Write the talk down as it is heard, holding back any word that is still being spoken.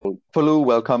Fulu,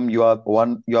 welcome. You are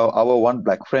our one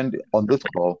black friend on this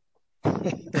call.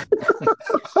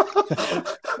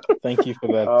 Thank you for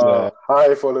that.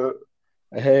 Hi, follow.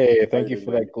 Hey, How thank you you doing,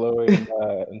 for man? that glowing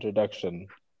introduction.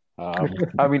 Um,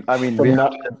 I mean, we from have now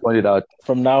to just point it out.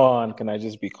 from now on, can I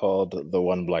just be called the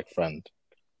one black friend?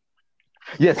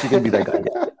 Yes, you can be that guy.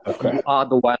 Okay. You are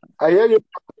the one. I hear you.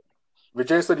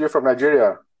 Vijay said you're from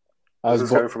Nigeria. I This was is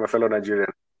born. coming from a fellow Nigerian.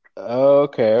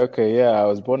 Okay. Yeah, I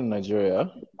was born in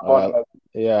Nigeria. Born-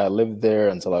 Yeah, I lived there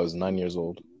until I was 9 years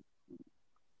old.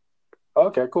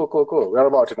 Okay, cool. Where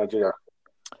about in Nigeria?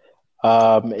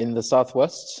 In the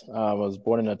southwest, I was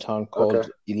born in a town Okay.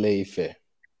 called Ile-Ife.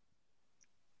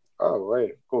 Oh,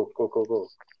 right. Cool.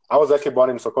 I was actually born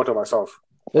in Sokoto myself,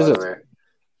 Is by the it? way.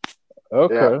 Yeah.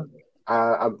 Okay.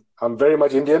 I'm very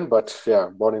much Indian, but yeah,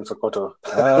 born in Sokoto.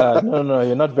 No,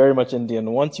 you're not very much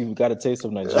Indian. Once you've got a taste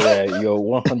of Nigeria, you're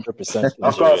 100% Of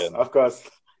course, Nigerian. of course.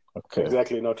 Okay.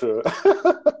 Exactly, not true.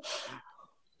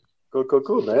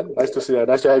 Cool, man. Nice to see you.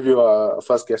 Nice to have you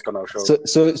first guest on our show.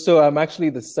 So I'm actually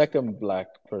the second black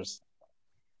person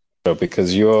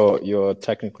because you're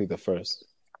technically the first.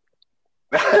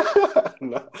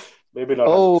 No, maybe not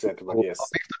Oh, 100%, but yes. Yes.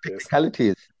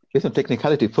 technicalities. Based on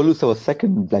technicality, Fulu's our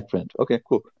second black friend. Okay,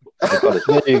 cool. I got it.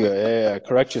 There you go. Yeah.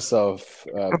 Correct yourself,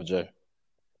 Vijay.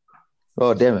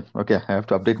 Oh, damn it. Okay, I have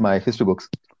to update my history books.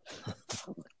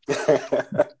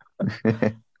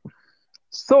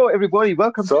 So, everybody,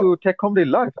 welcome So, to Tech Comedy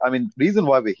Live. I mean, reason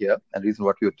why we're here and reason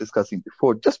what we were discussing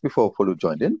before, just before Fulu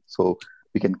joined in, so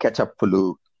we can catch up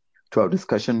Fulu to our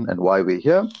discussion and why we're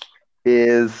here,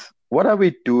 is what are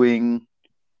we doing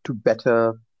to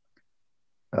better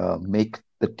make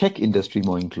the tech industry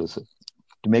more inclusive,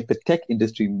 to make the tech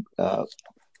industry,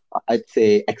 I'd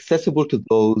say, accessible to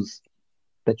those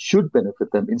that should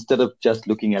benefit them instead of just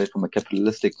looking at it from a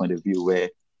capitalistic point of view where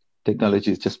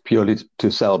technology is just purely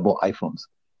to sell more iPhones.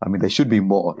 I mean, there should be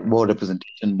more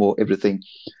representation, more everything.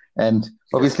 And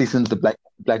obviously, since the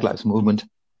Black Lives movement,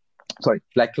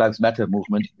 Black Lives Matter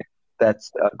movement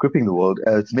that's gripping the world,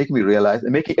 it's making me realize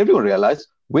and making everyone realize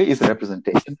where is the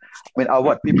representation. I mean, are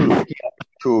what people waking up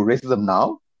to racism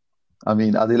now? I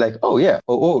mean, are they like, oh yeah,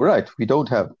 right, we don't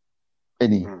have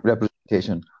any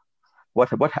representation. What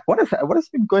has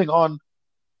been going on?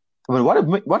 I mean,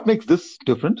 what makes this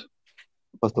different?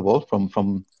 First of all,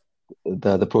 from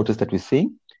the protest that we're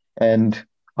seeing, and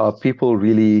are people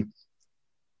really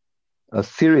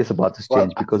serious about this well,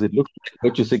 change? Because it looks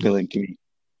like virtue signaling to me.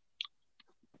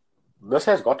 this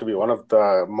has got to be one of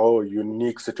the more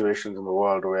unique situations in the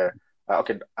world where,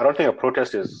 okay, I don't think a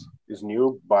protest is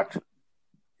new, but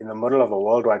in the middle of a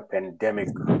worldwide pandemic,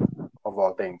 of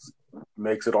all things,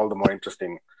 makes it all the more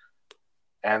interesting.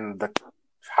 And the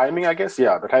timing, I guess,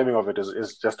 the timing of it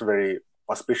is just very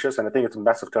auspicious, and I think it's a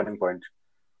massive turning point,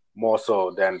 more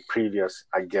so than previous,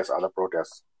 I guess, other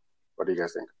protests. What do you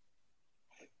guys think?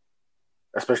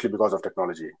 Especially because of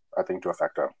technology, I think, to a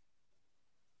factor.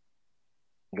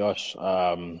 Gosh,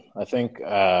 I think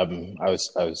I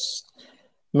was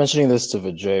mentioning this to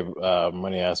Vijay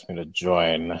when he asked me to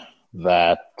join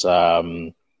that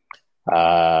I'm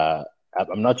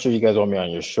not sure you guys want me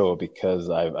on your show because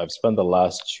I've spent the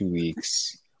last 2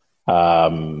 weeks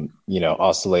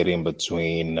oscillating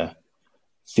between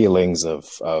feelings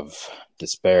of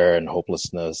despair and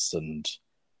hopelessness and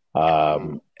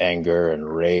anger and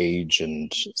rage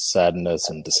and sadness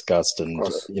and disgust Of and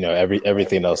course.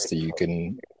 everything else that you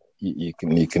can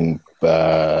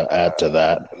add to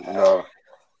that. No.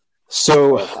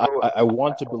 So Of course. I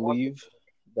want to believe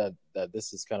that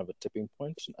this is kind of a tipping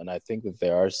point, and I think that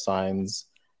there are signs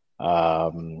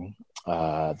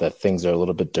that things are a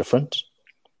little bit different.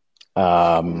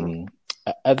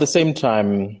 At the same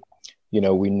time,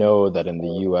 we know that in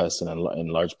the U.S. and in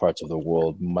large parts of the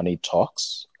world, money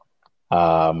talks.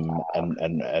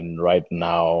 And right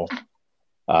now,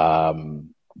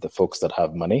 the folks that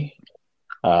have money,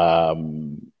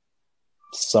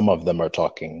 some of them are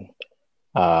talking.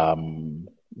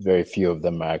 Very few of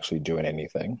them are actually doing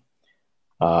anything.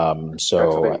 That's the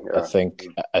So thing,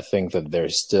 I think that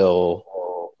there's still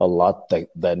a lot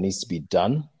that needs to be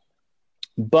done.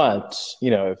 But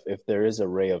if there is a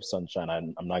ray of sunshine,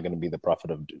 I'm not going to be the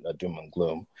prophet of doom and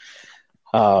gloom.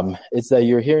 It's that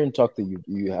you're hearing talk that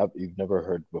you've never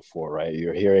heard before, right?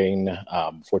 You're hearing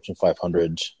Fortune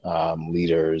 500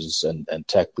 leaders and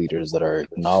tech leaders that are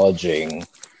acknowledging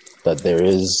that there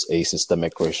is a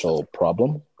systemic racial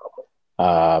problem.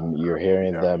 You're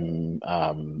hearing them,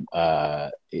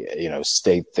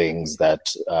 state things that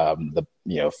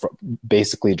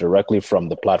basically directly from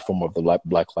the platform of the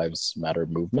Black Lives Matter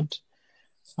movement.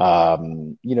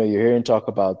 You're hearing talk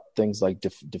about things like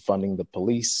defunding the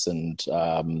police and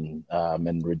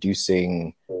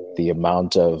reducing the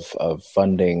amount of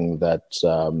funding that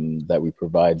we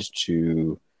provide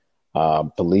to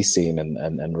policing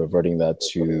and reverting that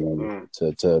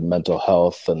to mental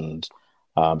health and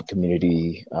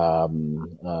community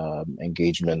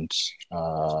engagement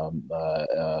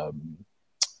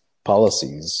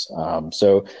policies.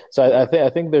 I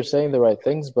think they're saying the right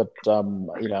things, but I'm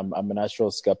a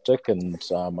natural skeptic, and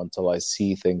until I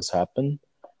see things happen,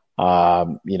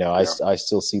 I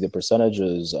still see the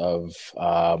percentages of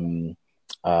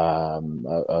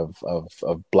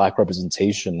Black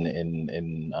representation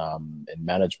in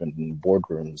management and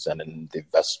boardrooms and in the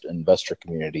investor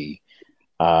community,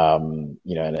 and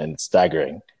it's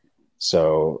staggering.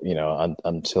 So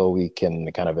until we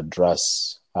can kind of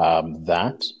address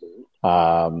that.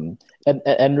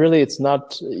 And really, it's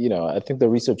not, I think the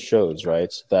research shows,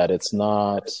 right, that it's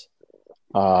not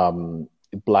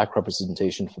Black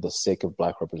representation for the sake of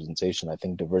Black representation. I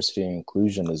think diversity and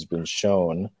inclusion has been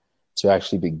shown to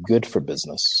actually be good for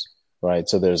business, right?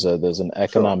 So there's an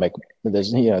economic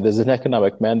there's an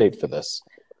economic mandate for this,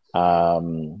 but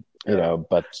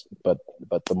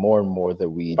the more and more that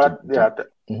we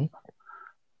mm-hmm.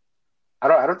 I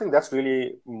don't think that's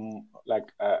really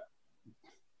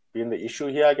being the issue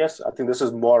here, I guess. I think this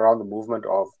is more around the movement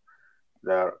of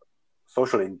the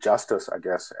social injustice, I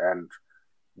guess, and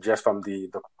just from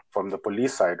the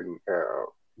police side,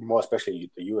 more especially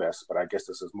the US, but I guess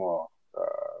this is more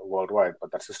worldwide,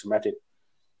 but that systematic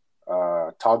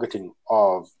targeting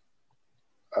of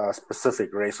a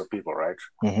specific race of people, right?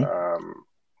 Mm-hmm.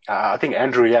 I think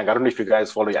Andrew Yang, I don't know if you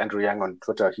guys follow Andrew Yang on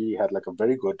Twitter, he had like a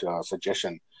very good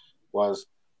suggestion, was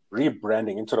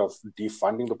rebranding instead of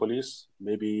defunding the police,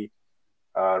 maybe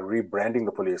rebranding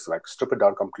the police, like strip it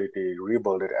down completely,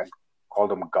 rebuild it, and call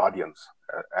them guardians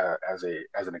as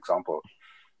an example.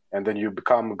 And then you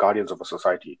become guardians of a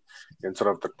society instead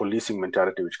of the policing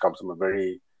mentality, which comes from a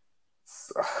very,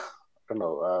 I don't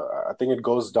know, I think it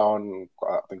goes down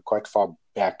quite far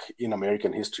back in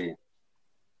American history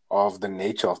of the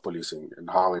nature of policing and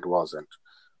how it was, and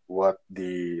what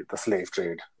the slave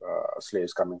trade,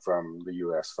 slaves coming from the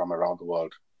US, from around the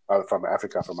world, from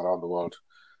Africa, from around the world.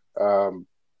 I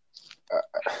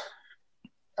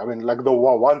mean, like the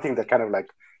one thing that kind of like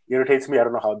irritates me, I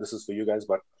don't know how this is for you guys,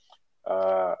 but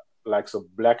so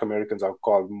Black Americans are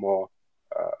called more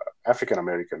African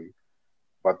American,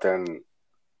 but then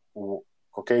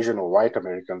Caucasian or white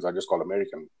Americans are just called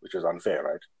American, which is unfair,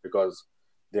 right? Because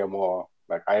they're more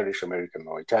like Irish American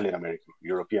or Italian American,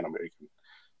 European American.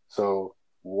 So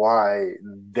why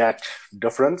that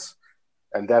difference?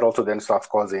 And that also then starts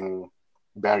causing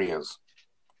barriers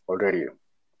already.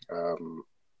 And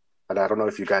I don't know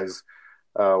if you guys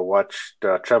watched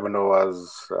Trevor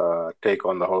Noah's take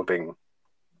on the whole thing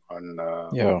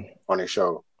on his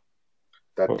show,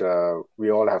 that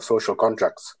we all have social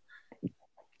contracts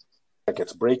that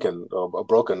gets broken.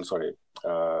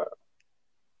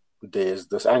 There's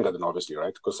this anger then, obviously,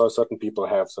 right? Because certain people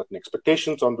have certain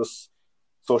expectations on this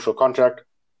social contract,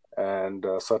 and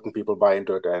certain people buy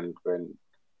into it, and when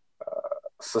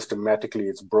systematically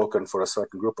it's broken for a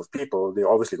certain group of people, they're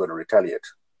obviously going to retaliate.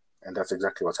 And that's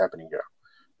exactly what's happening here.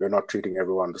 We're not treating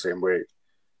everyone the same way.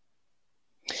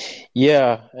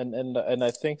 Yeah, and I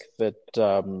think that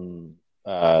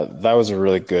that was a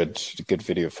really good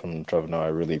video from Trevor Noah. I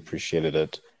really appreciated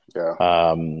it. Yeah.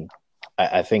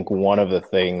 I think one of the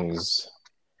things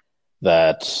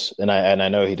that, and I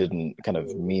know he didn't kind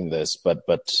of mean this, but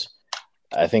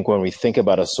I think when we think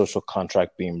about a social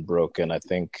contract being broken, I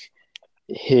think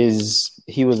he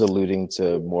was alluding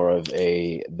to more of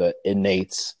the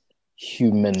innate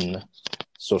human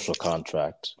social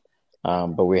contract.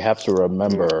 But we have to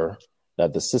remember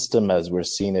that the system as we're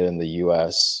seeing it in the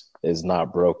US is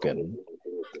not broken.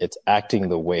 It's acting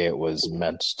the way it was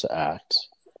meant to act.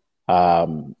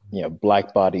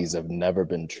 Black bodies have never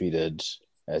been treated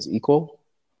as equal.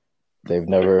 They've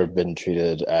never been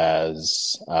treated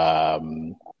as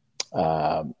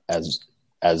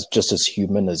just as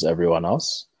human as everyone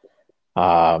else.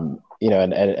 And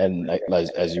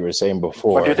as you were saying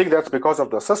before. But do you think that's because of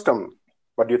the system?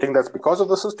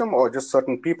 Or just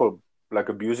certain people like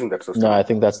abusing that system? No, I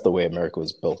think that's the way America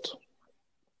was built.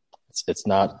 It's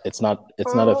not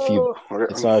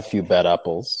a few bad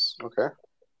apples. Okay.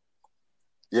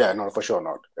 Yeah, no, for sure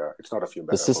not. Yeah, it's not a few bad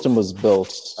apples. The system was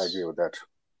built. I agree with that.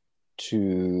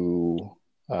 To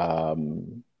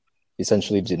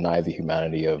essentially deny the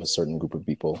humanity of a certain group of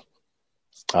people.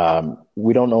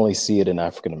 We don't only see it in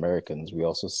African Americans, we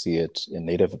also see it in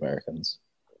Native Americans.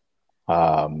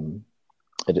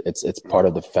 it's part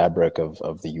of the fabric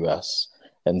of the U.S.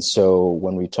 And so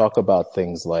when we talk about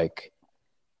things like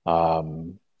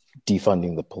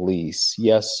defunding the police,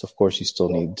 yes, of course, you still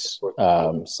need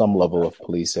some level of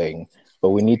policing, but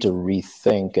we need to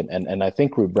rethink. And I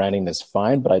think rebranding is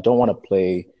fine, but I don't want to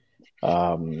play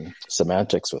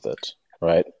semantics with it,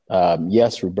 right?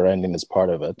 Yes, rebranding is part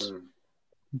of it,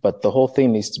 but the whole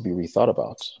thing needs to be rethought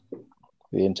about.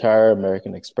 The entire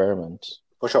American experiment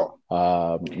For sure.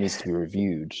 needs to be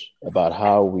reviewed about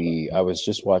how I was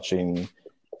just watching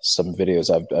some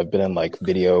videos. I've been in like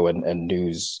video and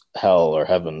news hell or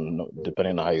heaven,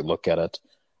 depending on how you look at it.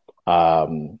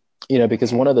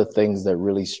 Because one of the things that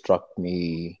really struck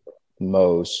me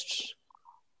most,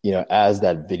 as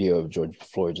that video of George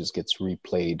Floyd just gets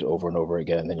replayed over and over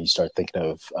again, and then you start thinking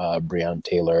of Breonna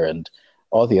Taylor and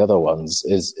all the other ones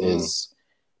is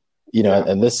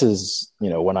and this is,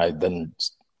 when I then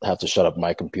have to shut up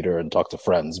my computer and talk to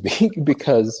friends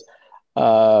because,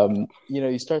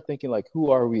 you start thinking like, who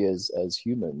are we as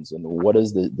humans, and what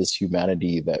is this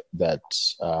humanity that that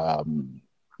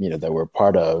we're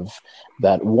part of,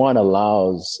 that one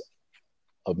allows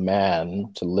a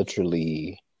man to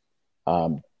literally,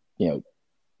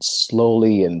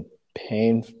 slowly and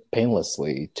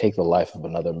painlessly take the life of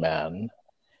another man.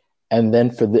 And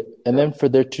then for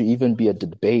there to even be a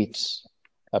debate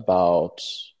about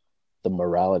the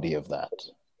morality of that.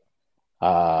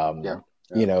 And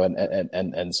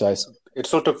so it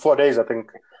still took 4 days, I think,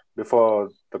 before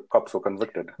the cops were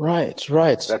convicted. Right.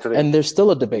 And there's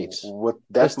still a debate.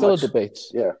 There's still a debate.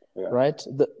 Yeah. Right?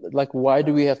 Why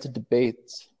do we have to debate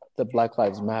that Black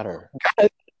Lives Matter? I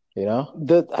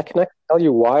can tell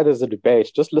you why there's a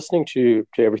debate. Just listening to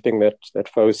everything that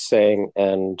Fo's saying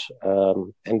and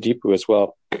Deepu as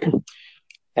well,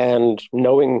 and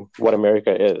knowing what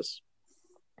America is.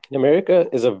 America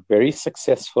is a very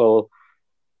successful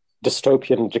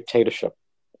dystopian dictatorship.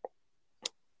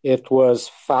 It was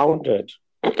founded,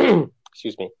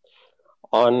 excuse me,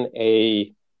 on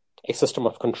a system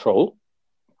of control,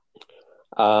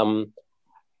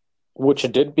 which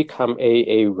did become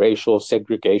a racial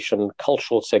segregation,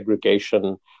 cultural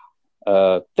segregation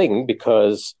thing,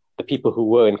 because the people who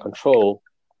were in control,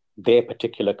 their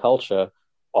particular culture,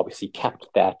 obviously kept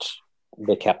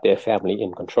their family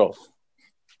in control.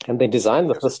 And they designed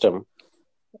the system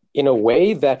in a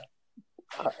way that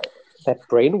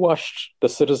brainwashed the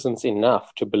citizens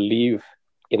enough to believe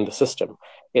in the system.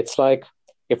 It's like,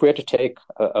 if we had to take,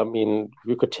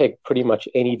 we could take pretty much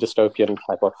any dystopian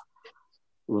type of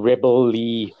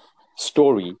rebel-y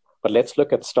story, but let's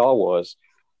look at Star Wars.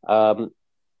 The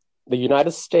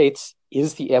United States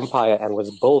is the empire and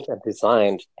was built and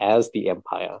designed as the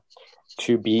empire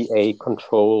to be a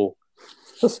control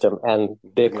system, and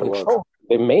their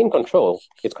main control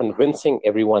is convincing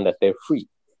everyone that they're free.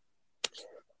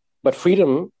 But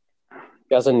freedom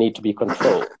doesn't need to be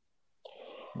controlled.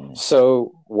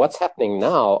 So what's happening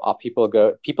now are people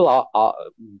are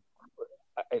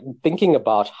thinking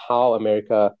about how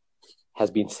America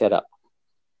has been set up.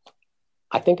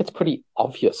 I think it's pretty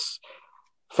obvious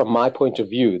from my point of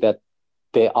view that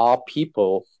there are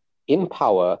people in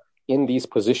power in these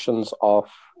positions of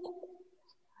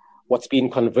what's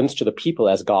been convinced to the people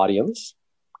as guardians,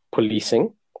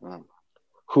 policing,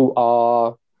 who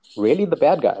are really the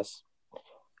bad guys.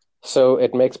 So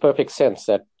it makes perfect sense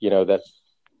that, that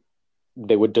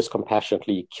they would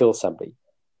discompassionately kill somebody.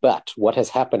 But what has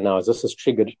happened now is this has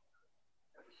triggered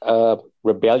a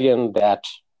rebellion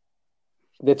that's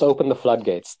opened the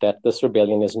floodgates, that this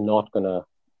rebellion is not going to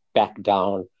back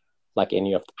down like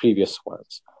any of the previous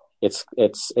ones. It's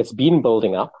been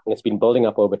building up, and it's been building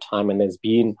up over time, and there's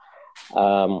been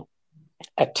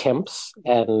attempts,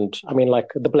 and like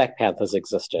the Black Panthers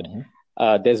existed.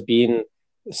 There's been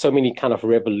so many kind of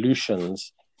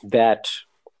revolutions that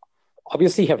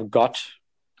obviously have got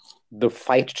the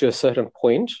fight to a certain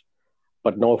point,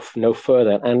 but no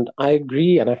further. And I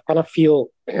agree, and I kind of feel,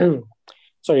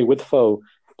 sorry, with Fo,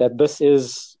 that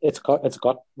it's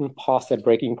gotten past that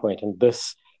breaking point, and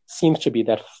this seems to be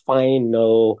that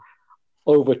final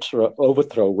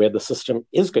overthrow where the system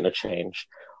is going to change,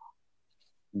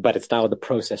 but it's now the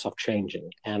process of changing,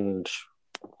 and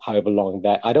however long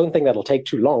that, I don't think that'll take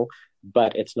too long,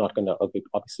 but it's not going to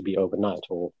obviously be overnight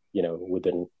or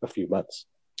within a few months.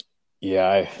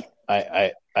 Yeah,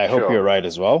 I hope you're right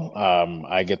as well.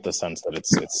 I get the sense that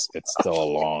it's still a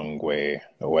long way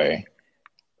away.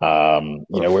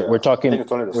 We're talking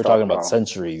about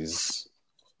centuries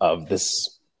of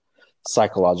this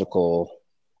psychological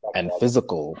and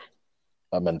physical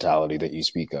mentality that you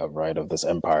speak of, right? Of this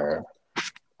empire.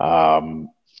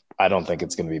 I don't think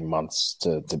it's going to be months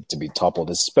to be toppled,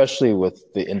 especially with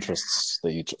the interests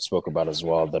that you spoke about as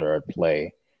well that are at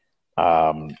play.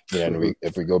 And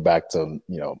if we go back to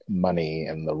money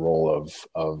and the role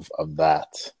of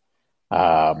that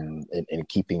in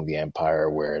keeping the empire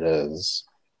where it is,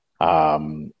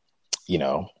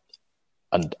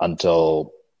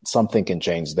 until something can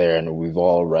change there, and we've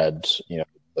all read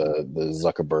the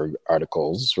Zuckerberg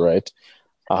articles, right?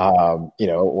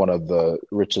 One of the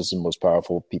richest and most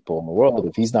powerful people in the world,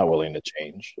 if he's not willing to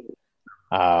change,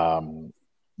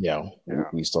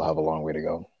 we still have a long way to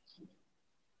go.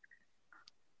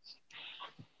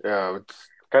 Yeah, it's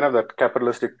kind of that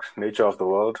capitalistic nature of the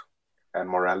world and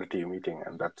morality meeting,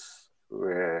 and that's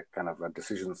where kind of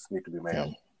decisions need to be made.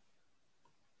 Yeah.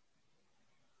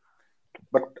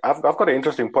 But I've got an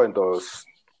interesting point, though,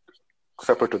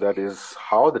 separate to that, is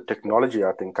how the technology,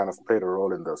 I think, kind of played a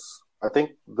role in this. I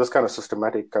think this kind of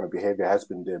systematic kind of behavior has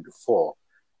been there before,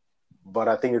 but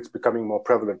I think it's becoming more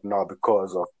prevalent now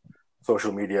because of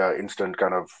social media, instant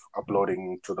kind of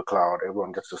uploading to the cloud.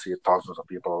 Everyone gets to see it, thousands of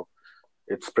people.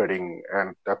 It's spreading,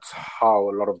 and that's how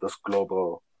a lot of this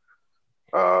global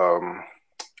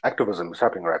activism is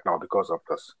happening right now because of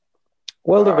this.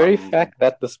 Well, the very fact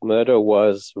that this murder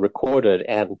was recorded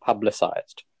and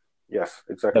publicized. Yes,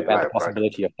 exactly. The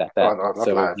possibility of that. Not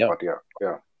live, but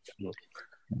yeah.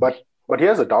 But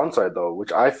here's a downside, though,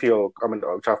 which I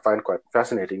find quite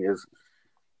fascinating, is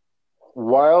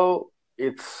while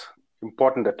it's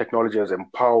important that technology has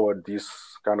empowered these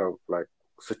kind of like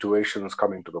situations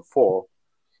coming to the fore,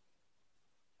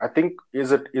 I think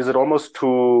is it almost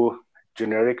too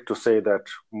generic to say that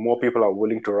more people are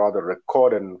willing to rather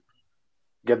record and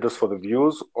get this for the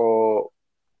views, or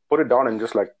put it down and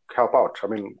just like help out? I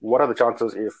mean, what are the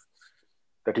chances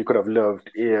that you could have lived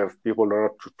if people are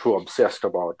not too obsessed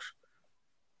about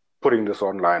putting this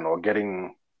online or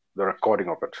getting the recording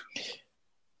of it?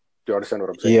 Do you understand what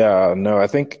I'm saying? Yeah, no, I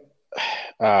think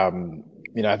I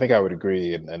think I would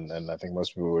agree, and I think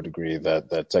most people would agree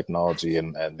that technology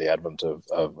and the advent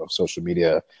of social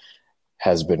media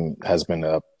has been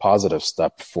a positive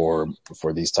step for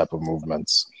these type of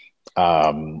movements.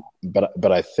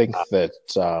 But I think that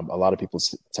a lot of people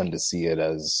tend to see it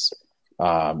as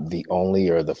the only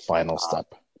or the final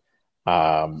step,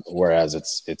 whereas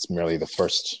it's merely the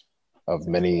first of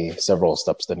several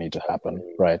steps that need to happen,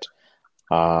 right?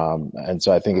 And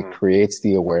so I think it creates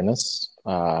the awareness.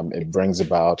 It brings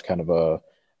about kind of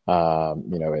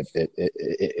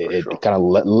it kind of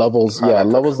levels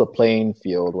the playing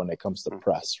field when it comes to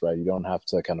press, right? You don't have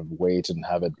to kind of wait and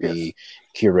have it be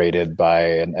curated by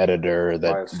an editor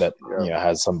that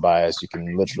has some bias. You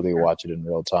can literally watch it in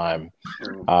real time.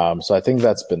 So I think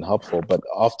that's been helpful, but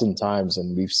oftentimes,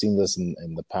 and we've seen this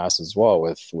in the past as well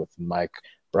with Mike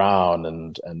Brown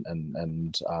and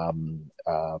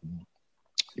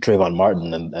Trayvon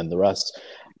Martin and the rest,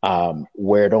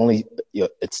 where it only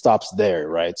it stops there,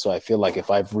 right? So I feel like if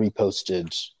I've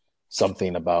reposted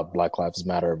something about Black Lives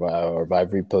Matter, or if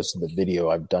I've reposted the video,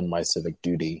 I've done my civic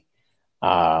duty,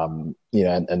 and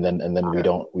then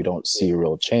we don't see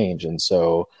real change. And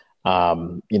so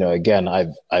again,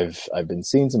 I've been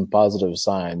seeing some positive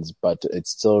signs, but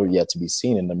it's still yet to be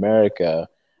seen in America.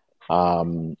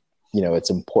 It's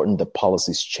important that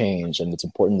policies change, and it's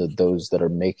important that those that are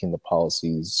making the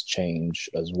policies change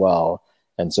as well.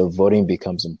 And so voting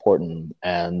becomes important.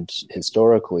 And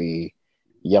historically,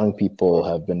 young people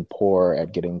have been poor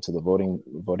at getting to the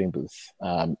voting booth.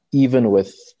 Even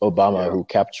with Obama, who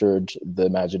captured the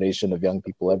imagination of young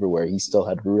people everywhere, he still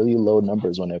had really low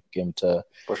numbers when it came to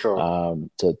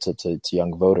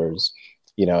young voters.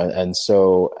 And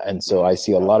so I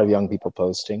see a lot of young people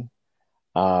posting.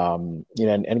 And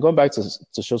going back to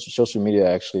social media,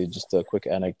 actually, just a quick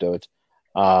anecdote.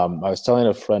 I was telling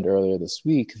a friend earlier this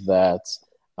week that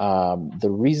the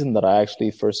reason that I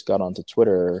actually first got onto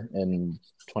Twitter in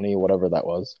 20 whatever that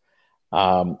was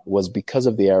because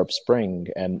of the Arab Spring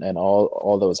and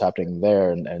all that was happening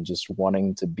there, and just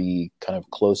wanting to be kind of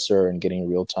closer and getting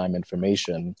real time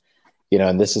information.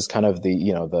 And this is kind of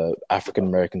the African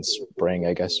American Spring,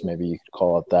 I guess maybe you could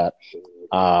call it that.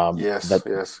 That's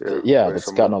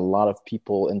gotten a lot of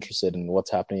people interested in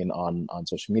what's happening on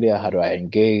social media. How do I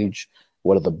engage?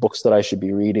 What are the books that I should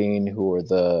be reading? Who are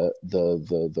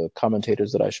the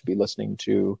commentators that I should be listening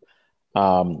to?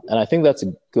 And I think that's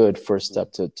a good first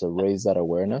step to raise that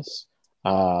awareness.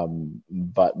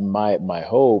 But my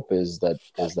hope is that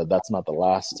that's not the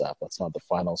last step. That's not the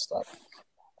final step.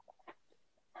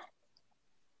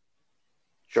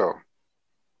 Sure,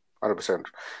 100%.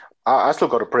 I still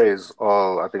got to praise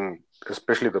all, I think,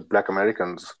 especially the Black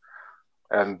Americans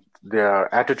and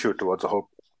their attitude towards the whole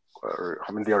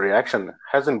their reaction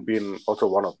hasn't been also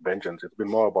one of vengeance. It's been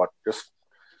more about just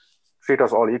treat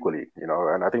us all equally,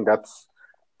 and I think that's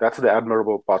the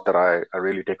admirable part that I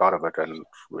really take out of it, and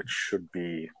which should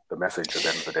be the message at the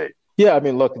end of the day. Yeah, I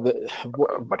mean, look,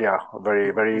 but yeah,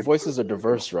 very, very voices are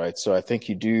diverse, right? So I think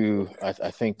you do.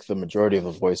 I think the majority of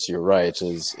the voice, you're right,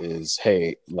 is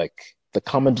hey, like the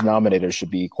common denominator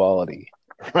should be equality,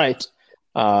 right?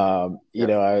 You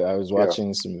know, I was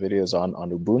watching some videos on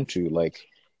Ubuntu, like,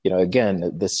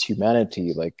 again, this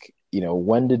humanity, like,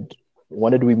 when did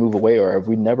we move away, or have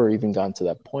we never even gotten to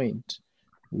that point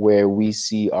where we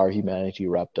see our humanity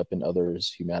wrapped up in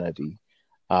others' humanity?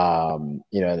 And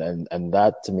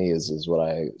that to me is what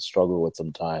I struggle with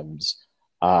sometimes.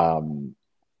 I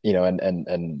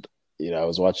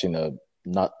was watching a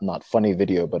not funny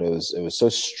video, but it was so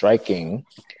striking.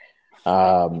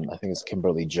 I think it's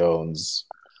Kimberly Jones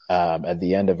at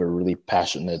the end of a really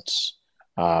passionate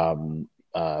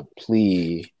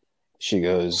plea. She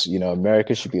goes,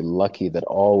 America should be lucky that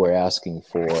all we're asking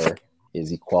for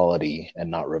is equality and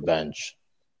not revenge.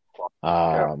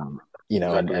 Exactly.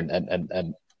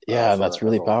 And that's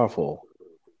really powerful.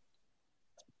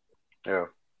 Yeah.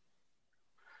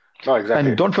 No, exactly.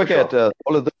 And don't forget,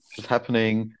 all of this is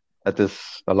happening at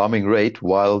this alarming rate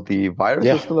while the virus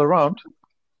is still around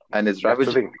and it's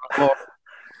ravaging.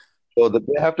 So that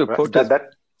they have to protest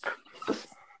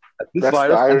this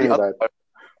virus and the other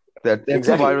virus.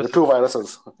 Exactly, the two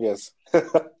viruses, yes.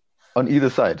 On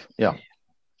either side, yeah.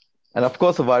 And of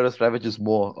course, the virus ravages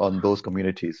more on those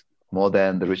communities, more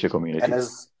than the richer communities. And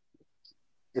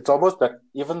it's almost that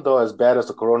even though as bad as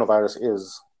the coronavirus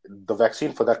is, the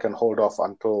vaccine for that can hold off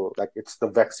until, like, it's the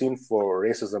vaccine for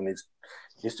racism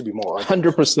needs to be more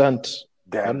 100%.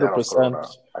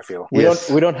 100%. I feel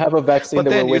we don't have a vaccine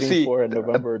that we're waiting for in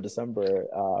November or December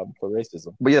for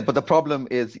racism. But the problem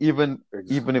is even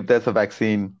if there's a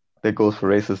vaccine that goes for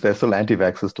racists, there's still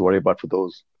anti-vaxxers to worry about for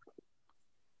those.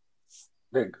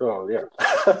 Oh yeah.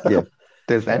 Yeah.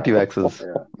 There's anti-vaxxers,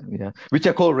 which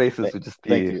are called racists, which is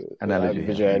the analogy.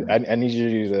 Vijay, I need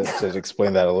you to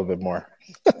explain that a little bit more.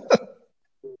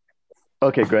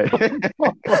 Okay, great.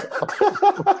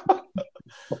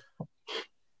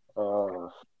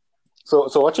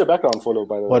 So what's your background, Folo,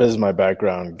 by the way? What is my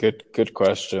background? Good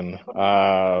question.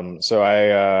 So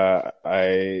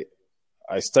I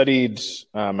studied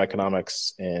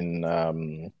economics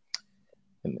in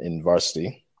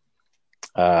varsity.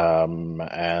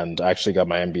 And I actually got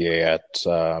my MBA at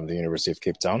the University of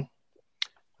Cape Town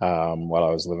while I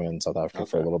was living in South Africa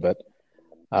for a little bit.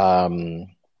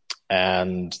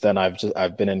 And then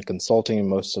I've been in consulting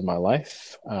most of my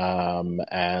life.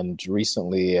 And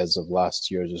recently, as of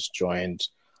last year, just joined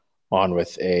on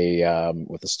with a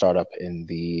startup in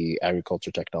the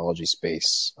agriculture technology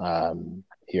space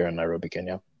here in Nairobi,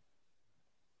 Kenya.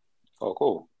 Oh,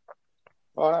 cool.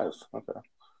 Oh, nice.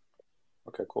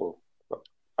 Okay, cool.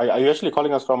 Are you actually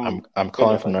calling us from? I'm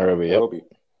calling from Nairobi. Nairobi.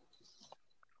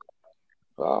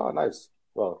 Oh, nice.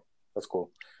 Well, that's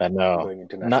cool. I know.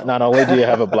 Not only do you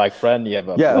have a black friend, you have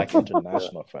a black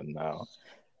international friend now.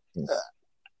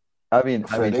 I mean,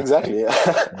 exactly.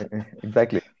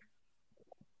 Exactly.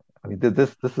 I mean,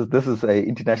 this is a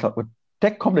international.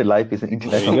 Tech Comedy Life is an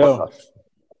international podcast.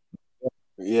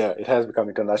 Yeah, it has become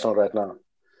international right now.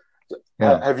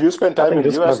 Yeah. Have you spent time in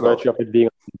the US? Virtue of it being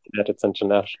on the internet, it's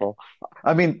international.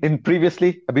 I mean,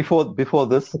 before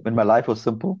this, when my life was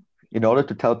simple, in order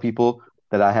to tell people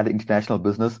that I had an international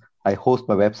business, I host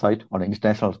my website on an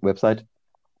international website,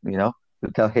 to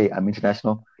tell, hey, I'm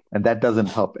international. And that doesn't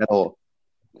help at all.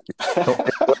 So,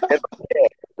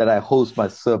 that I host my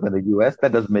server in the US,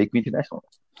 that doesn't make me international.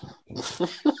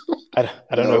 I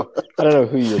don't know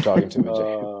who you're talking to,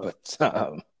 Vijay, but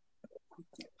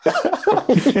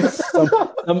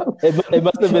it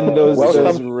must have been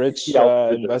those rich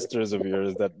investors of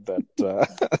yours that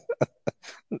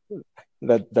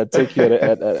take you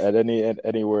at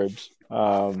any word.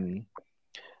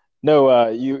 No,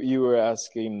 you were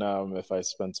asking if I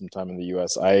spent some time in the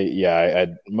U.S. I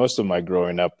most of my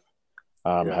growing up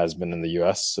has been in the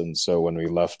U.S. And so when we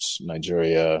left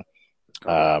Nigeria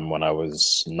when I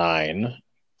was 9,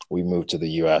 we moved to the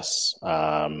U.S.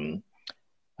 And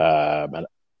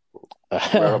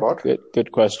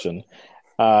good question.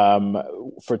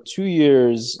 For 2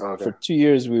 years,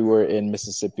 we were in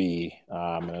Mississippi, in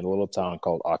a little town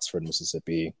called Oxford,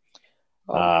 Mississippi.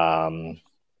 Up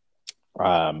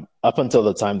until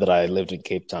the time that I lived in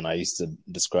Cape Town, I used to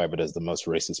describe it as the most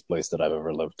racist place that I've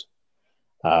ever lived.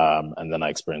 And then I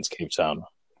experienced Cape Town.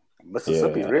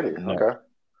 Mississippi, really? No. Okay.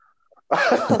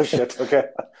 Oh shit! Okay.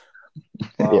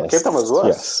 Wow. Yes, Cape Town was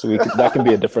worse. Yes, that can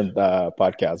be a different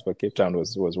podcast, but Cape Town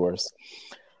was worse.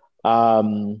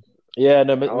 Yeah,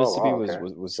 no, Oh, Mississippi wow, was okay.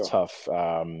 was Sure. tough.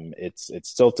 It's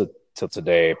still till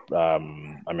today. I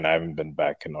mean, I haven't been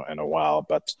back in a while,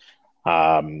 but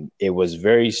it was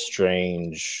very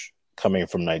strange coming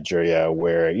from Nigeria,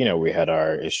 where we had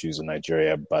our issues in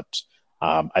Nigeria, but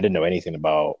I didn't know anything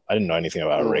about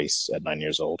Mm. race at 9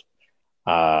 years old.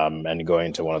 And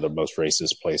going to one of the most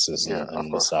racist places Yeah, of in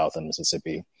the course. South in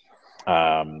Mississippi.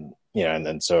 And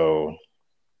then so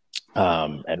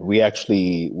and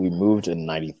we moved in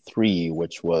 '93,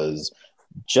 which was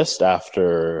just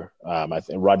after I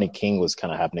think Rodney King was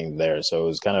kind of happening there. So it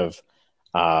was kind of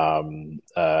Yeah.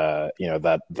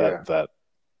 that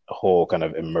whole kind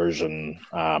of immersion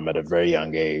at a very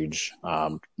young age,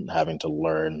 having to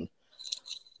learn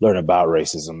about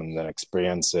racism and then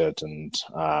experience it, and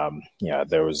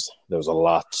there was a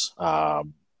lot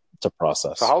to So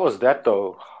process. how was that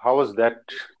though? How was that,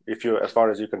 if you, as far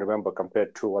as you can remember,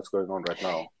 compared to what's going on right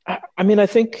now, I mean, I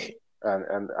think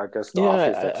and I guess the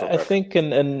after effects Yeah, of I that? think,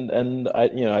 and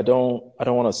I don't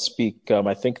want to speak.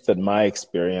 I think that my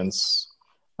experience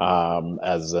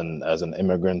as an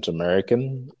immigrant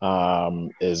American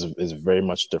is very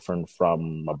much different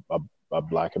from a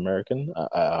Black American.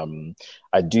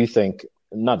 I do think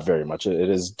not very much. It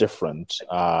is different.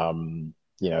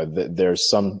 There's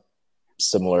some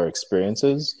similar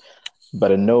experiences,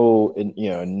 but in no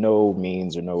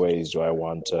means or no ways do I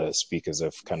want to speak as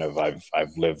if kind of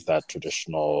I've lived that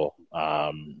traditional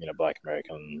Black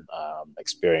American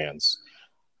experience.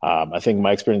 I think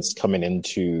my experience coming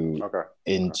into Okay.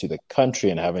 into the country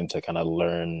and having to kind of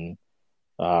learn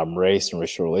race and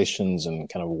racial relations and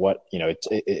kind of what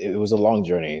it was a long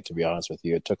journey, to be honest with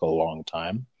you. It took a long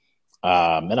time,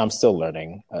 and I'm still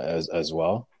learning as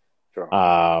well. Sure.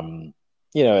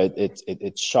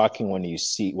 It's shocking when you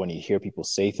hear people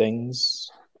say things.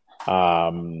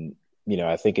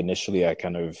 I think initially I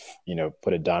kind of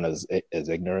put it down as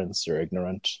ignorance or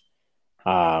ignorant.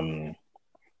 Um,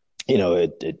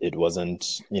 it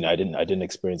wasn't. I didn't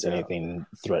experience Yeah. anything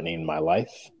threatening in my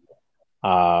life.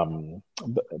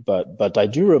 But I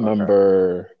do Okay.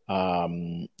 remember,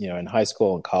 in high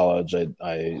school and college,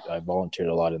 I volunteered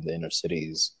a lot in the inner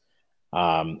cities.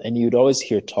 And you'd always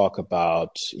hear talk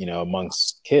about,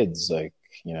 amongst kids, like,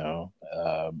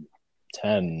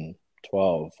 10,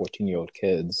 12, 14-year-old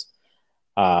kids,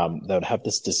 that would have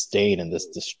this disdain and this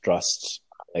distrust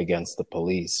against the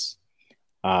police.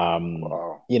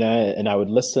 Wow. And I would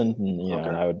listen, and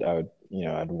Okay.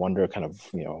 I'd wonder kind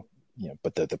of,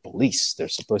 but the police, they're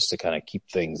supposed to kind of keep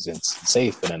things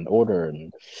safe and in order.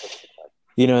 And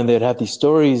they'd have these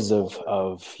stories of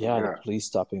the Yeah. police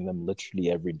stopping them literally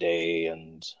every day,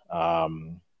 and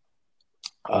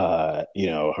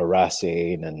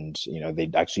harassing, and they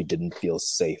actually didn't feel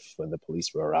safe when the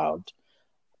police were around.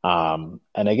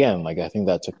 And again, like, I think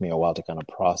that took me a while to kind of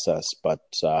process, but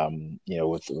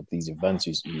with these events,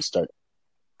 you start.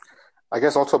 I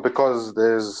guess also because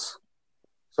there's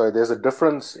a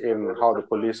difference in how the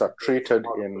police are treated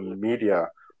in media,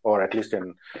 or at least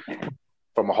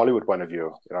from a Hollywood point of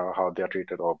view, how they're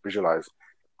treated or visualized.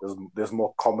 There's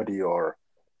more comedy or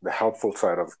the helpful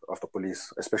side of the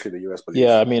police, especially the US Yeah,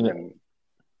 police, I mean,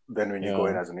 than when you go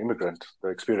in as an immigrant. The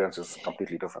experience is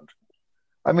completely different.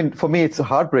 I mean, for me, it's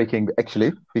heartbreaking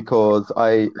actually because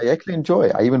I actually enjoy.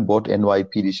 I even bought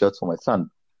NYPD shirts for my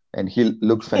son, and he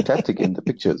looks fantastic in the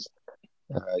pictures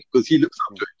because he looks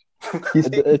up to it. He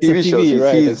sees the it's a TV shows. TV, He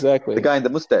right? sees the Exactly. guy in the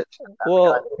mustache,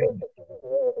 Well,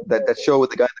 that show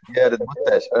with the guy in the beard and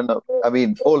mustache. I don't know. I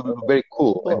mean, all very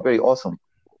cool and well, very awesome.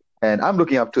 And I'm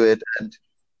looking up to it, and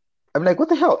I'm like, what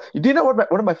the hell? Do you know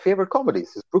what one of my favorite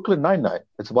comedies is? Brooklyn Nine-Nine.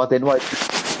 It's about the Yeah,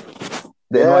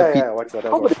 NYPD yeah, watch that as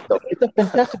well. comedy show. It's a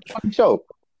fantastic fucking show.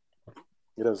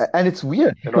 It is And it's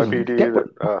weird because NYPD,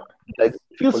 like, it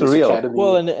feels Police surreal.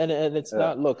 well, Academy. and it's Yeah,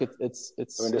 not. Look, I mean, there's so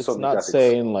it's many not classics.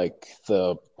 saying like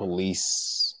the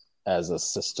police as a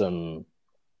system,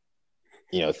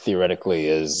 theoretically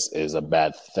is a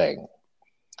bad thing.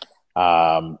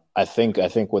 I think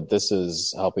what this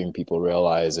is helping people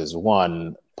realize is,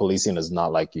 one, policing is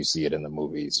not like you see it in the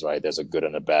movies, right? There's a good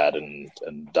and a bad, and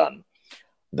done.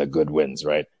 The good wins,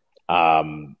 right?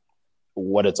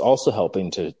 What it's also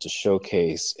helping to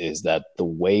showcase is that the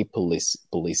way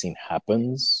policing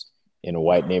happens in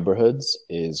white neighborhoods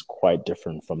is quite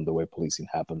different from the way policing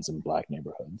happens in Black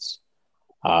neighborhoods.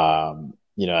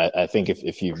 I think if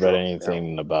For you've read sure. Yeah.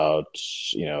 anything about,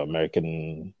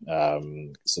 American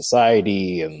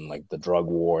society and like the drug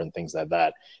war and things like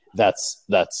that, that's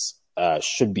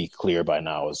should be clear by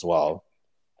now as well.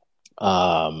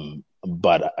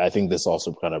 But I think this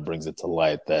also kind of brings it to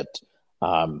light that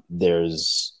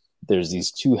there's there's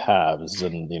these two halves,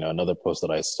 and another post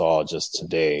that I saw just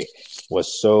today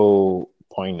was so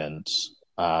poignant.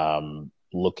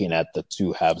 Looking at the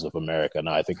two halves of America.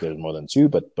 Now, I think there's more than two,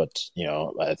 but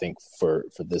I think for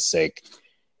this sake,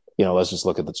 let's just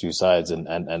look at the two sides,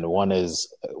 and one is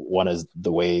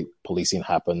the way policing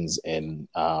happens in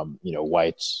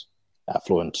white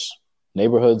affluent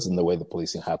neighborhoods, and the way the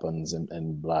policing happens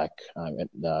in black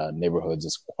neighborhoods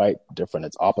is quite different.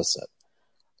 It's opposite.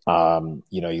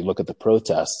 You look at the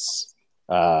protests,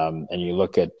 and you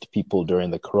look at people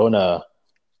during the Corona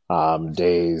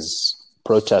days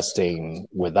protesting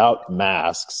without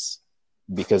masks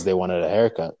because they wanted a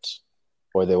haircut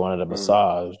or they wanted a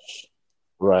massage,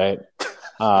 right?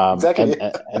 Exactly.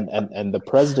 And the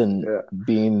president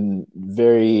being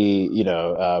very,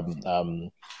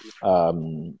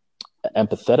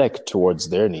 empathetic towards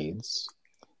their needs,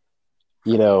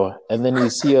 and then you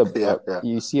see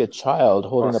you see a child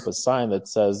holding up a sign that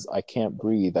says, "I can't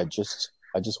breathe. I just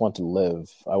want to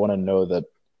live. I want to know that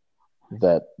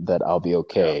I'll be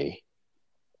okay."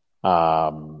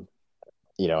 And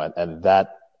that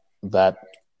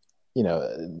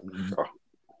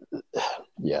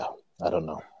yeah, I don't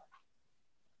know.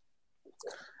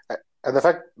 And the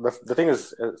thing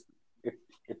is,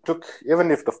 it took,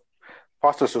 even if the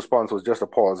fastest response was just a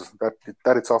pause,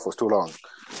 that itself was too long,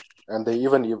 and there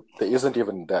isn't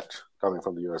even that coming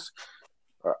from the US.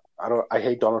 I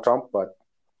hate Donald Trump, but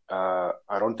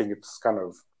I don't think it's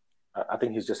I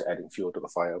think he's just adding fuel to the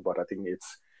fire. But I think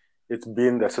it's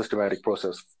been the systematic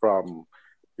process from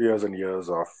years and years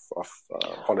of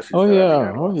policies that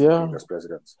have been previous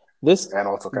presidents. And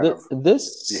also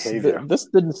behavior. This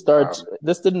didn't start.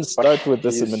 This didn't start with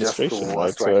this administration,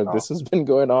 right? So this has been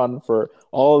going on for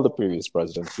all the previous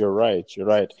presidents. You're right.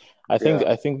 I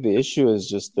think the issue is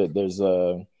just that there's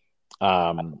a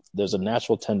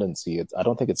natural tendency. I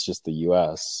don't think it's just the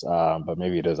U.S., but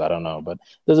maybe it is. I don't know. But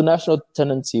there's a national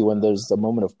tendency when there's a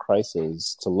moment of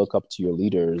crisis to look up to your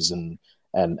leaders and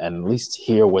at least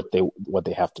hear what they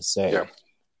have to say. Yeah.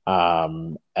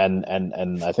 And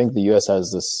I think the U.S.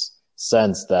 has this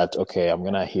sense that, okay, I'm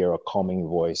gonna hear a calming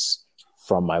voice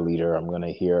from my leader. I'm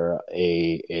gonna hear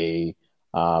a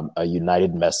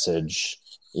united message,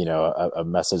 a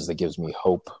message that gives me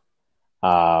hope.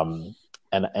 And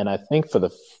I think for the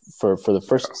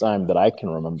first time that I can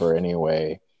remember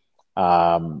anyway,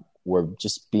 we're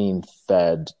just being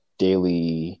fed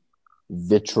daily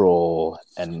vitriol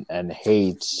and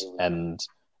hate and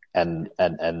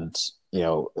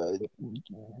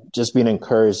just being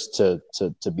encouraged to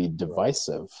be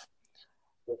divisive.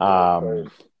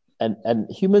 And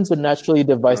humans are naturally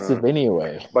divisive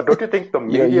anyway. But don't you think the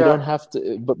media? You don't have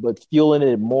to, but fueling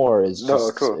it more is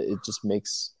it just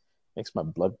makes my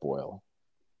blood boil.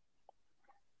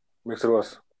 Makes it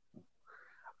worse.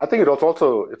 I think it's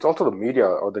also the media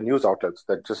or the news outlets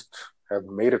that just have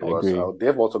made it worse.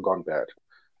 They've also gone bad.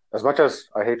 As much as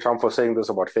I hate Trump for saying this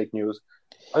about fake news,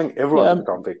 I think everyone's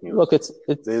become fake news. Look,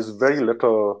 there's very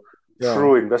little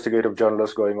true investigative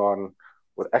journalists going on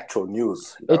with actual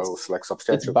news. It's like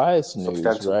substantive. It's biased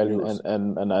news, right? News.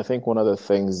 And I think one of the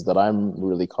things that I'm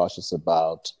really cautious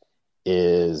about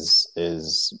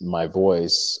is my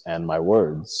voice and my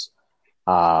words.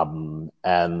 And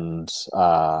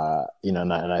I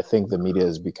think the media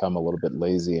has become a little bit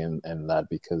lazy in that,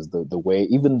 because the way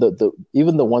even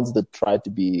the ones that try to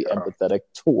be empathetic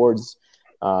towards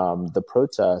the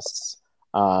protests,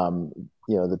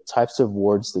 the types of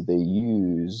words that they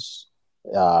use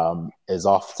is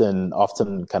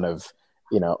often kind of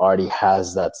already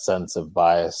has that sense of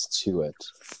bias to it.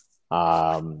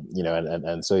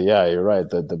 And so you're right.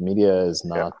 The media is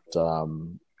not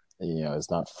is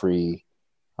not free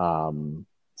from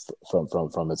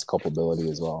its culpability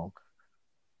as well.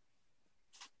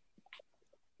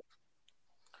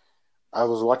 I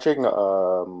was watching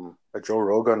a Joe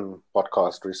Rogan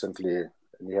podcast recently,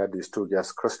 and he had these two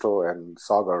guests, Crystal and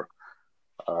Sagar,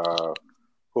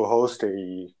 who host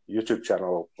a YouTube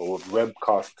channel or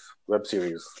webcast web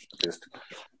series.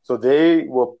 So they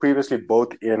were previously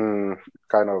both in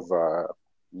kind of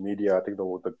media. I think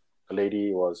the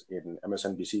lady was in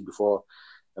MSNBC before,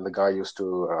 and the guy used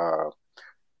to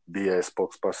be a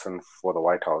spokesperson for the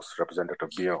White House, Representative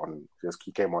Beer.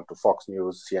 He came on to Fox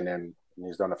News, CNN, and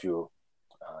he's done a few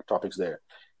topics there.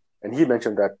 And he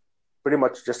mentioned that pretty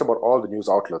much just about all the news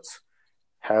outlets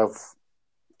have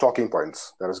talking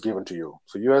points that is given to you.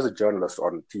 So you as a journalist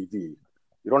on TV,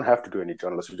 you don't have to do any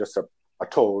journalism. You just are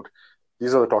told,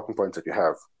 these are the talking points that you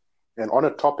have. And on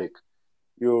a topic,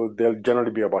 there'll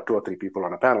generally be about 2 or 3 people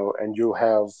on a panel, and you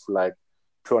have like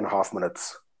 2.5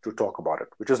 minutes to talk about it,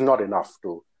 which is not enough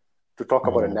to talk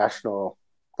about a national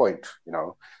point.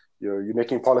 you're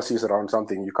making policies around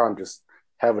something. You can't just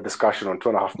have a discussion on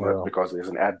 2.5 minutes because there's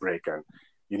an ad break and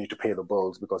you need to pay the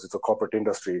bills because it's a corporate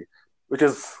industry, which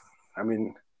is, I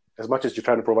mean, as much as you're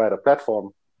trying to provide a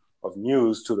platform of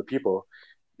news to the people,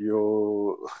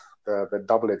 the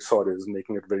double-edged sword is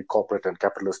making it very corporate and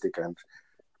capitalistic and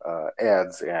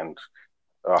ads and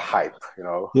hype,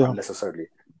 unnecessarily.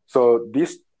 So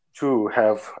these two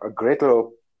have a great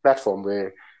little platform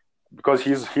where, because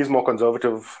he's more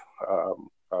conservative,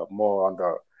 more on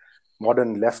the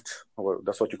modern left, or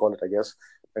that's what you call it, I guess,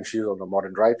 and she's on the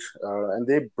modern right, and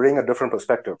they bring a different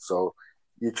perspective. So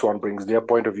each one brings their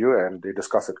point of view and they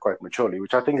discuss it quite maturely,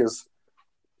 which I think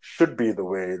should be the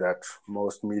way that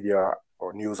most media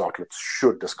or news outlets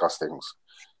should discuss things.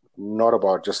 Not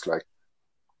about just like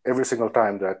every single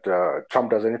time that Trump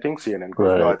does anything, CNN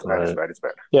goes, no, it's bad, it's bad, it's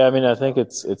bad. Yeah, I mean, I think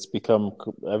it's become,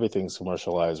 everything's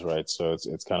commercialized, right? So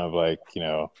it's kind of like,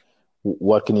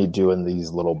 what can you do in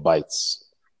these little bites?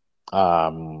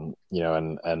 And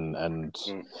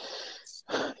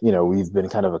we've been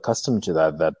kind of accustomed to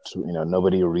that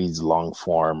nobody reads long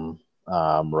form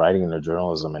writing in their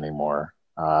journalism anymore,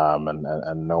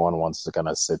 and no one wants to kind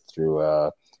of sit through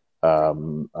a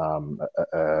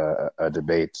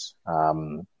debate,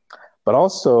 but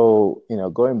also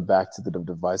going back to the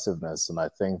divisiveness, and I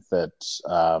think that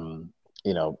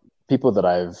people that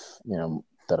I've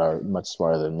that are much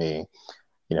smarter than me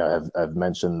have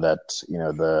mentioned that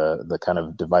the kind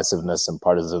of divisiveness and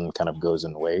partisan kind of goes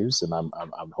in waves, and I'm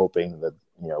hoping that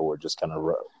we're just kind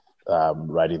of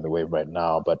riding the wave right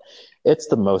now, but it's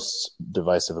the most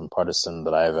divisive and partisan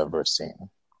that I've ever seen,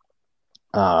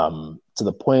 to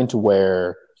the point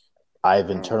where I've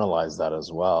internalized that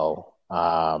as well.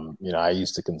 I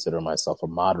used to consider myself a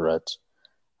moderate,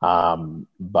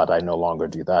 but I no longer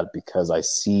do that because I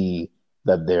see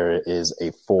that there is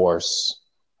a force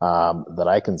that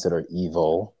I consider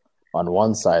evil on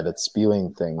one side that's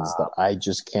spewing things that I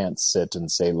just can't sit and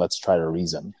say, let's try to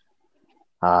reason.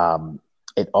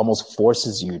 It almost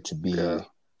forces you to be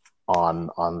on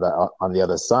the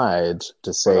other side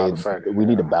to say we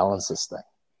need to balance this thing.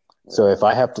 Yeah. So if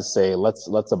I have to say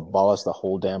let's abolish the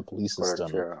whole damn police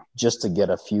system just to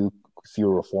get a few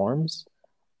reforms,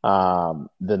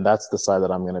 then that's the side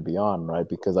that I'm going to be on, right?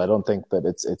 Because I don't think that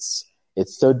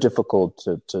it's so difficult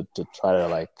to try to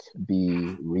like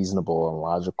be reasonable and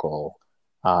logical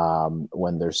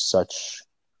when there's such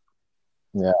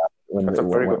when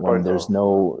there's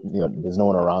no there's no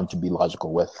one around to be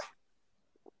logical with.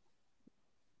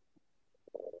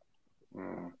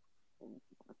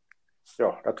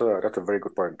 Yeah, that's a very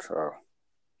good point.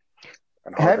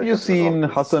 Have you seen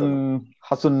Hassan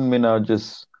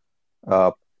Minhaj's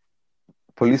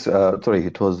police? Sorry,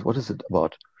 it was, what is it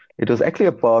about? It was actually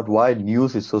about why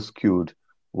news is so skewed,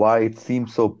 why it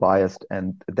seems so biased,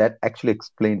 and that actually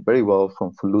explained very well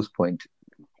from Fulu's point.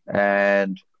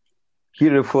 And he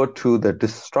referred to the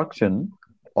destruction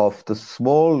of the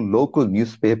small local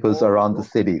newspapers around the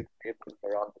city.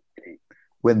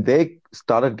 When they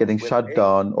started getting shut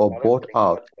down or bought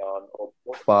out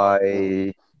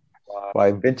by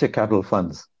venture capital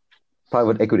funds,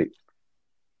 private equity.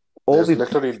 There's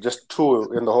literally just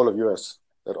 2 in the whole of US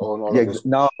that own all of this.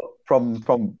 Now from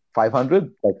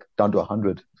 500 like down to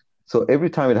 100. So every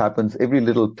time it happens, every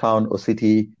little town or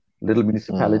city, little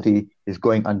municipality is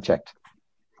going unchecked,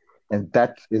 and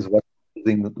that is what's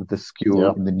causing the skew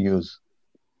in the news.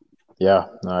 Yeah,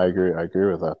 no, I agree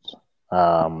with that.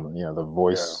 The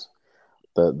voice,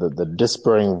 the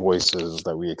disparating voices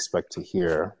that we expect to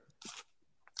hear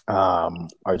are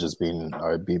being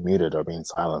muted or being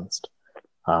silenced.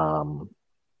 And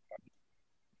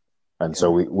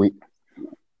so we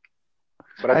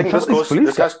but I think some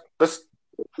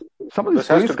of these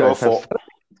police guys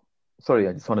sorry,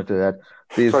 I just wanted to add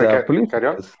these police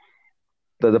guys,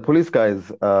 the police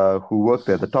guys who work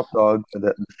there, the top dogs and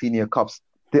the senior cops,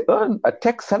 they earn a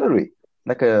tech salary,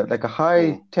 like a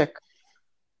high tech,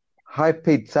 high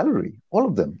paid salary. All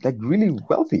of them, like really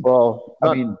wealthy. Well,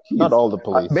 not all the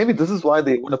police. Maybe this is why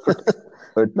they want to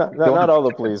put. Not all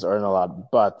the police earn a lot,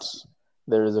 but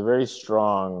there is a very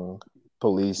strong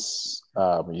police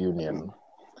union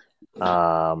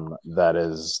that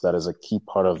is a key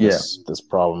part of this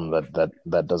problem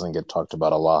that doesn't get talked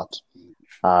about a lot.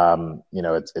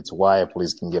 It's why a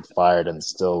police can get fired and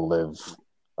still live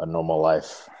a normal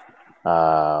life,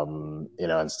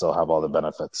 and still have all the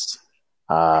benefits.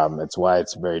 It's why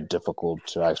it's very difficult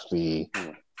to actually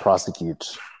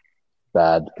prosecute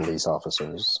bad police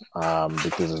officers,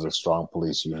 because there's a strong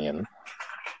police union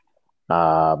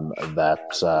that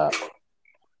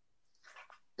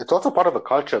it's also part of the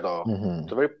culture, though.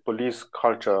 It's a very police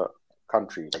culture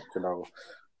country.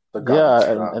 the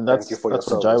Yeah, guns. and Thank you for your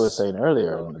that's what Jai was service. saying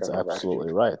earlier, You know, and it's kind of absolutely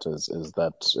attitude. right. Is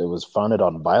that it was founded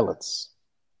on violence,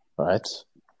 right?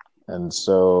 And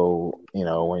so,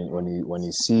 when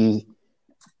you see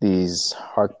these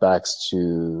harkbacks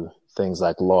to things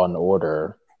like law and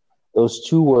order, those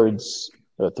two words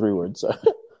or three words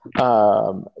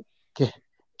um,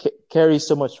 carry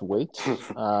so much weight.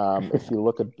 If you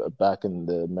look at back in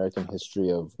the American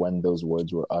history of when those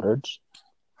words were uttered,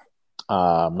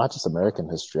 not just American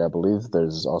history, I believe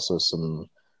there's also some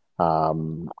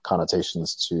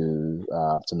connotations to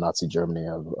Nazi Germany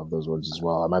of those words as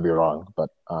well. I might be wrong, but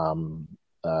I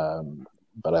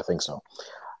think so.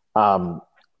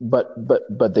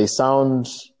 But they sound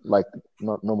like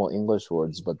not normal English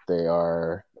words, but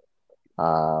they're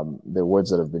words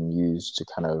that have been used to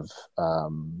kind of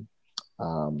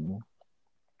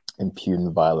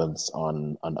impugn violence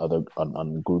on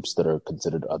groups that are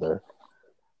considered other.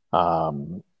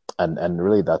 And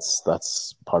really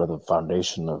that's part of the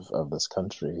foundation of this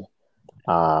country.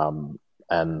 And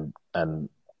it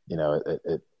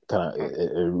kind of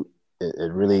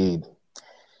it really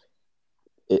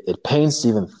it pains to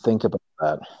even think about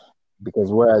that,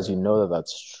 because whereas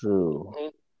that's true,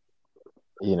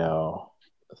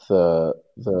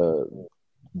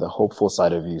 the hopeful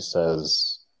side of you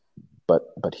says, but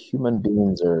human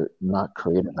beings are not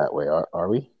created that way, are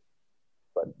we?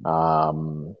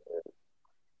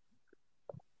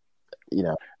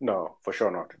 No, for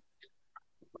sure not.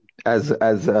 Are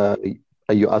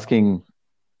you asking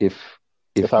if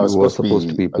I was you were supposed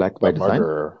to be black by a design?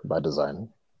 murderer by design?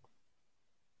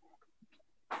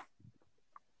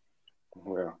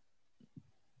 Yeah.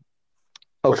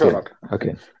 Okay. For sure not.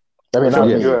 Okay. I mean, For not sure,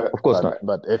 me, you're- Of course not.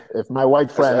 but if my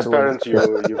white friend as parents, you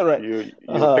Right. you pick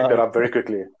that up very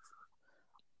quickly.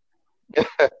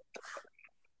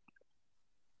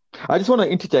 I just want to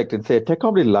interject and say Tech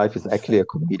Comedy Life is actually a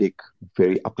comedic,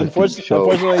 very uplifting show.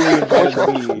 Unfortunately, you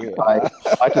invited me. I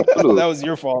invited Fulu. That was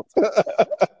your fault.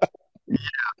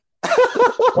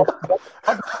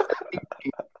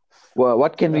 Well,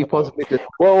 what can we possibly do?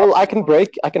 Well, I can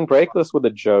break this with a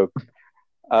joke.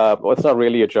 Well, it's not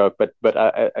really a joke, but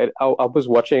I was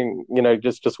watching,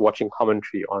 just watching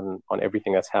commentary on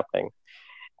everything that's happening,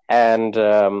 and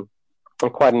I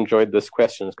quite enjoyed this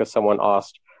question because someone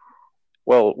asked,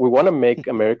 "Well, we want to make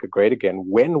America great again.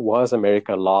 When was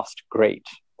America last great?"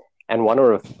 And one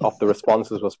of the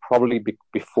responses was probably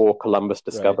before Columbus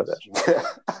discovered it.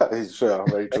 Sure,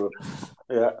 very true.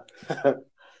 Yeah.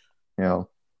 Yeah.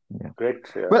 Great.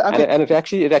 Yeah. Well, I mean, and it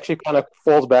actually kind of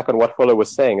falls back on what Fuller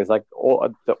was saying. Is like all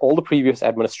the previous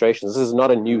administrations. This is not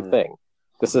a new thing.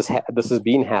 This has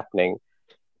been happening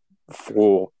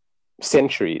for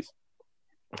centuries.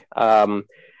 So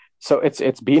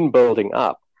it's been building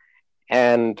up,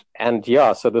 and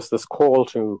yeah. So this call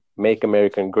to make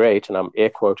America great, and I'm air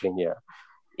quoting here,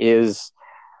 is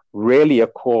really a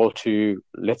call to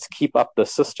let's keep up the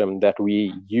system that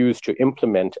we use to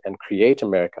implement and create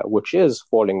America, which is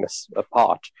falling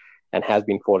apart and has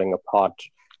been falling apart,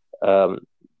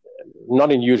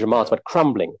 not in huge amounts, but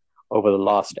crumbling over the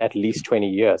last at least 20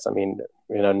 years. I mean,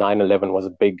 9/11 was a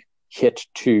big hit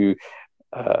to,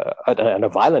 and a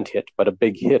violent hit, but a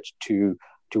big hit to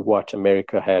what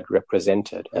America had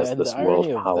represented as this world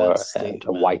power and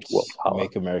a white world power.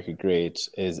 Make America great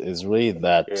is really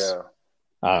that. Yeah.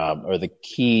 Or the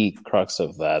key crux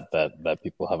of that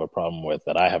people have a problem with,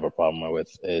 that I have a problem with,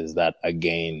 is that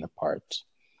again part.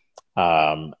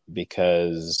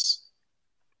 Because,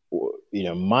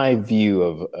 my view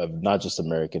of not just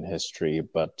American history,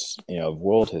 but, of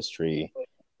world history,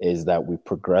 is that we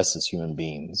progress as human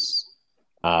beings.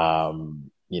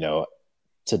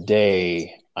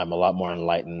 Today I'm a lot more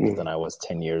enlightened than I was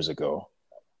 10 years ago.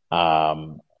 I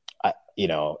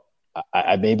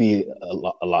may be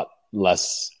a lot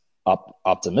less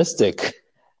optimistic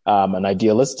and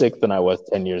idealistic than I was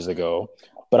 10 years ago,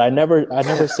 but I never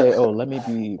say, oh, let me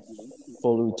be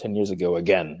Fulu 10 years ago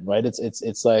again, right?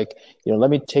 It's like, let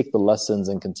me take the lessons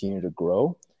and continue to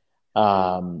grow.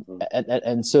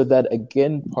 And so that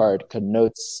again part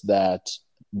connotes that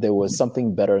there was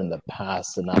something better in the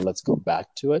past, and now let's go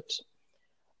back to it.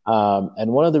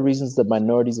 And one of the reasons that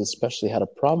minorities especially had a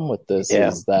problem with this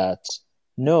is that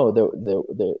no,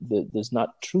 there's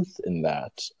not truth in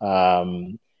that. For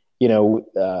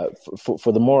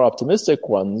the more optimistic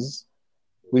ones,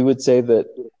 we would say that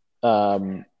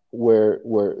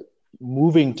we're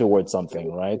moving towards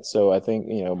something, right? So I think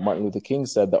Martin Luther King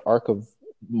said the arc of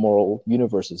moral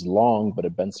universe is long, but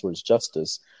it bends towards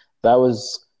justice. That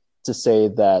was to say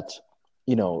that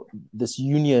this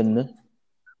union,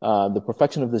 the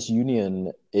perfection of this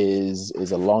union is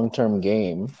a long-term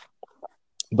game.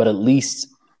 But at least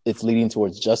it's leading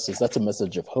towards justice, that's a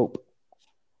message of hope.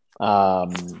 So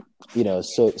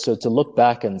to look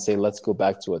back and say, let's go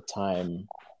back to a time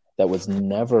that was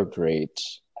never great,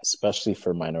 especially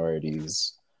for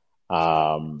minorities,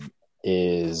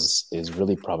 is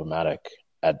really problematic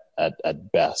at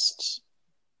best,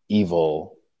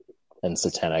 evil and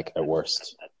satanic at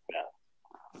worst.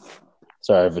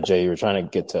 Sorry, Vijay, you were trying to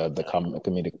get to the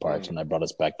comedic part, and I brought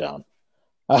us back down.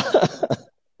 I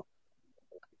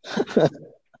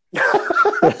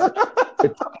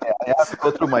have to go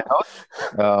through my notes.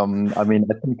 I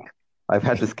think I've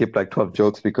had to skip like 12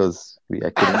 jokes because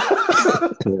I couldn't.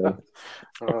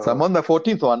 So I'm on the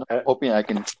 14th one, hoping I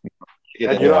can.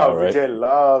 And you know how Vijay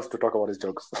loves to talk about his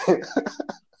jokes.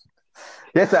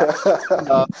 Yes,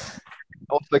 I'll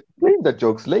also explain the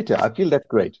jokes later. I feel that's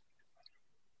great.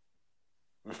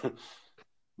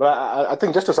 But I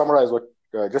think just to summarize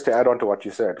just to add on to what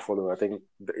you said, Folu, I think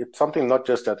it's something not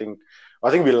just, I think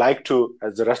we like to,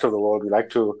 as the rest of the world, we like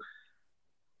to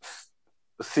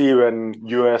see when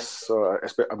US or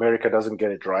America doesn't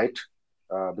get it right,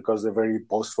 because they're very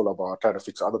boastful about trying to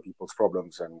fix other people's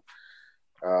problems. And,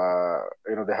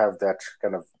 they have that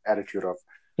kind of attitude of,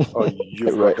 oh,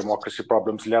 you've got democracy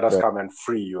problems, let us come and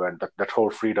free you. And that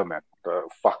whole freedom and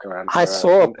fuck, man. I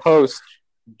saw a post,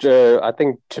 I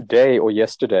think today or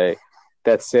yesterday,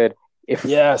 that said, if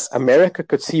America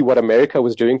could see what America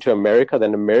was doing to America,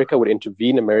 then America would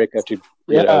intervene America to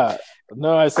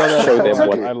No, I saw that. show them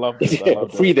what I love this.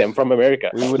 Free them from America.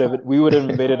 We would have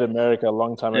invaded America a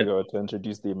long time ago to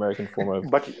introduce the American form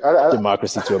of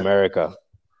democracy to America.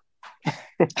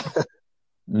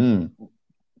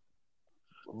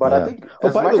 But I think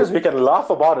as much as we can laugh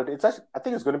about it, I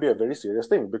think it's going to be a very serious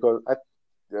thing, because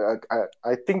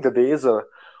I think that there is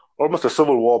almost a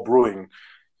civil war brewing.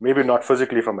 Maybe not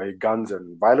physically from a guns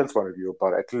and violence point of view,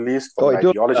 but at least from an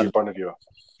ideology point of view.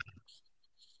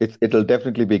 It'll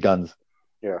definitely be guns.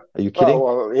 Yeah. Are you kidding?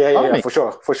 Yeah,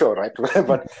 for sure, right?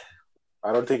 But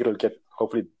I don't think it'll get,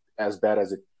 hopefully, as bad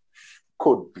as it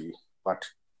could be. But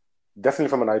definitely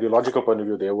from an ideological point of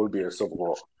view, there will be a civil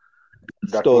war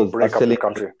that will break up the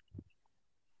country.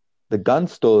 The gun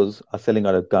stores are selling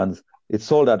out of guns. It's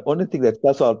sold out. Only thing that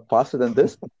sells out faster than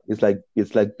this is like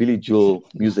Billy Joel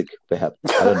music, perhaps.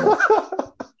 I don't know.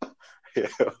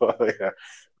 yeah,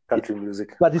 country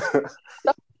music. But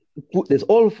there's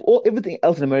everything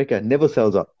else in America never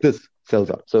sells out. This sells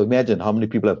out. So imagine how many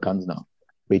people have guns now,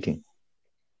 waiting.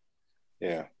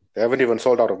 Yeah, they haven't even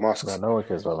sold out of masks. No one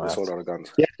cares about masks. They sold out of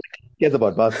guns. Yeah, who cares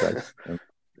about masks, right?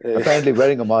 Apparently,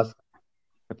 wearing a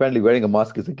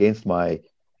mask is against my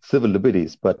civil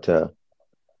liberties, but.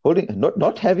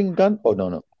 Not having a gun? Oh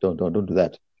no, don't do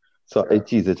that. So,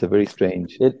 geez, it's a very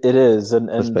strange. It is, and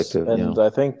perspective, and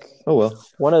I think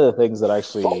one of the things that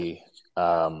actually,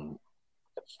 kind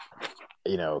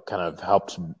of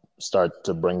helped start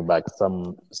to bring back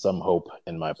some hope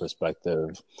in my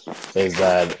perspective, is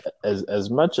that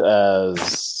as much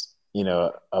as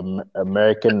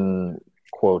American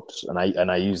quote, and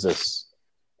I use this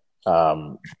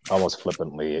almost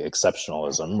flippantly,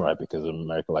 exceptionalism, right? Because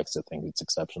America likes to think it's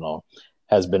exceptional,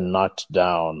 has been knocked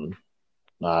down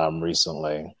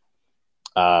recently.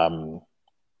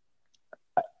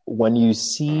 When you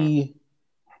see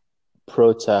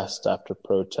protest after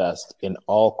protest in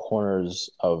all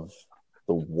corners of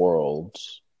the world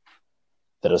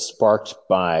that are sparked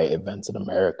by events in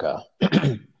America,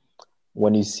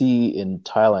 when you see in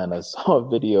Thailand, I saw a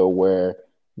video where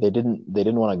they didn't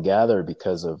want to gather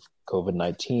because of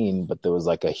COVID-19, but there was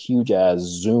like a huge ass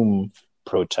Zoom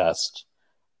protest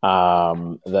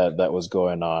that was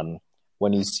going on.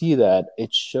 When you see that,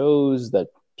 it shows that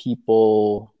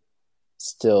people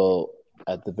still,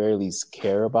 at the very least,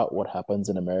 care about what happens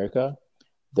in America.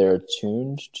 They're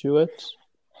tuned to it.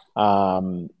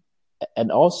 And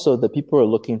also that people are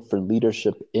looking for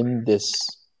leadership in this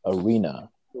arena,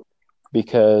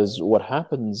 because what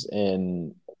happens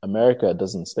in America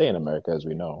doesn't stay in America, as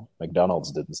we know.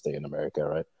 McDonald's didn't stay in America,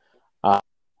 right?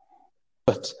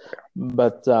 But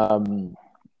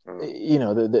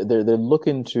they're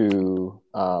looking to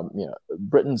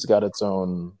Britain's got its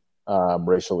own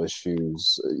racial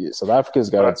issues. South Africa's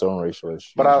got its own racial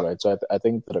issues, right? So I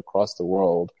think that across the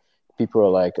world, people are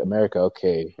like, America,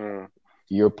 okay,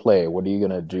 your play. What are you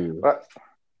gonna do? But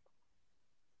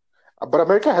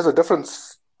America has a different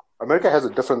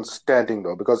standing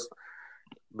though, because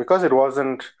it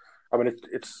wasn't. I mean,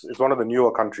 it's one of the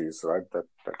newer countries, right? That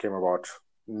came about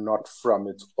not from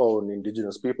its own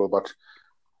indigenous people, but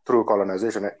through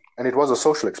colonization, and it was a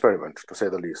social experiment, to say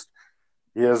the least.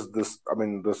 Here's this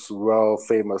well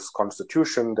famous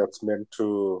constitution that's meant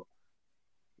to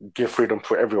give freedom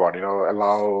to everyone.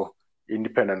 Allow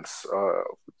independence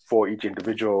for each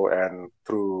individual and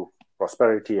through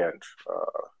prosperity and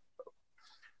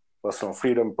personal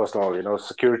freedom, personal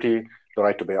security, the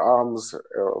right to bear arms,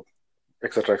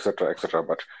 etc., etc., etc.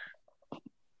 But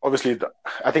obviously,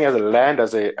 I think as a land,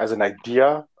 as an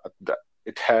idea,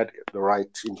 it had the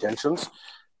right intentions,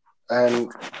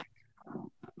 and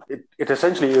it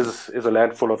essentially is a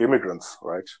land full of immigrants,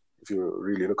 right? If you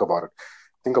really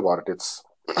think about it, it's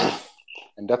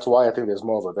and that's why I think there's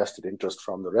more of a vested interest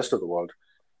from the rest of the world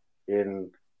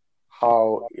in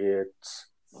how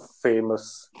its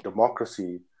famous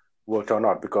democracy will turn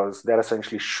out, because that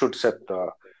essentially should set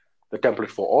the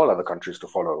template for all other countries to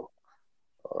follow.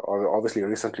 Obviously,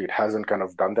 recently it hasn't kind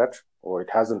of done that, or it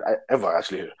hasn't ever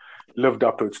actually lived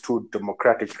up to its true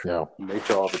democratic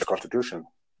nature of its constitution.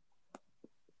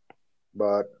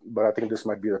 But I think this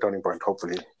might be the turning point,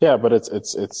 hopefully. Yeah, but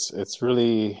it's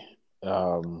really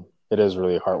it is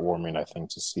really heartwarming, I think,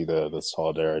 to see the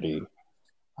solidarity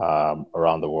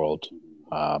around the world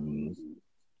on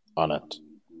it.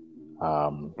 I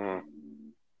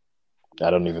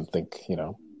don't even think,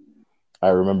 I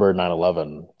remember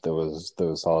 9/11. There was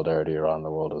solidarity around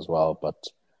the world as well,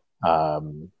 but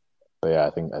yeah,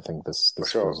 I think this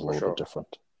feels a little bit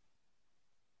different.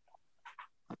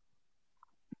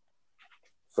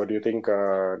 So, do you think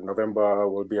November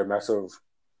will be a massive?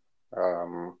 I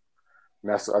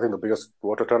think the biggest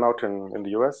voter turnout in the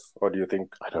US, or do you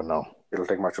think? I don't know. It'll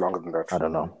take much longer than that. I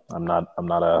don't know. I'm not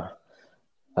a.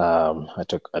 I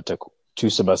took 2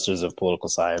 semesters of political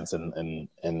science in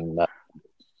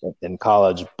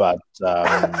college, but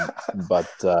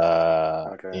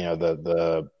Okay.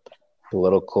 The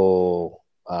political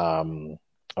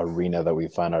arena that we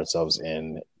find ourselves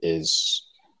in is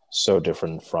so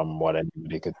different from what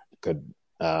anybody could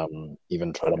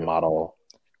even try to model.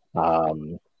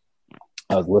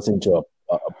 I was listening to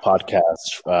a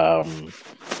podcast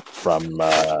from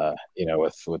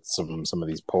with some of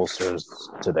these pollsters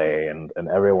today, and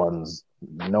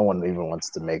no one even wants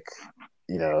to make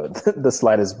the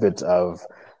slightest bit of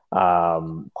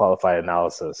qualified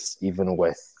analysis, even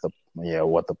with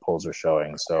what the polls are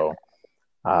showing. So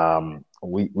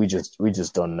we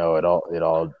just don't know. It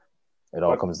all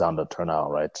comes down to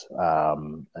turnout, right?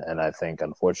 And I think,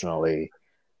 unfortunately,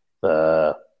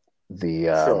 the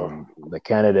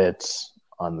candidate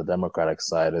on the Democratic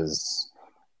side is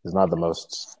not the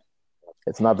most.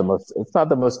 He's not the most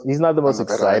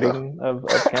exciting of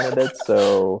candidates.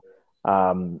 So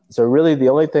really, the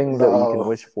only thing that we can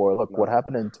wish for. Look, what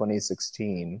happened in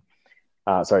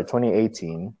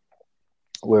 2018,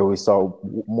 where we saw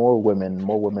more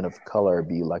women of color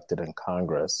be elected in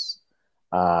Congress.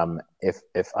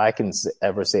 If I can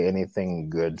ever say anything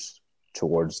good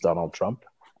towards Donald Trump,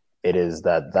 it is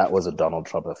that was a Donald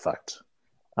Trump effect,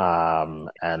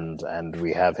 and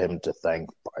we have him to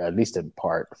thank, at least in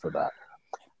part, for that.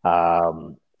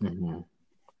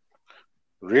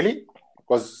 Really?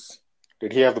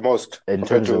 Did he have the most in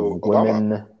terms of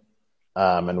women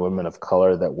and women of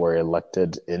color that were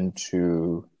elected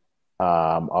into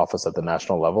office at the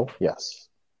national level? Yes.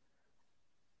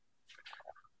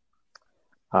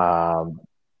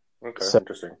 Okay, so,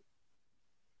 interesting.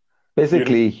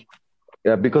 Basically,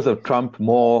 because of Trump,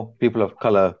 more people of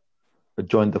color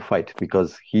joined the fight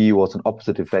because he was an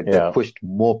opposite effect that pushed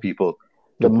more people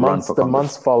to run for Congress. The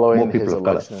months following his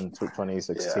election in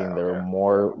 2016, there were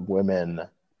more women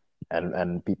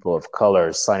and people of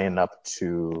color signing up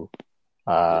to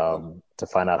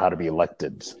find out how to be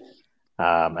elected,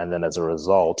 and then as a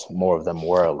result, more of them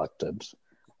were elected.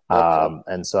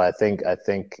 And so I think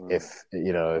if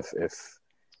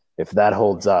that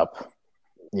holds up,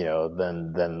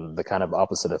 then the kind of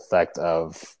opposite effect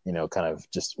of kind of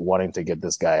just wanting to get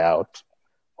this guy out,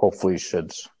 hopefully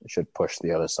should push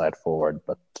the other side forward.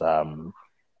 But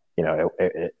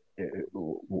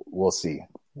we'll see.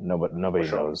 Nobody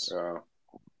knows.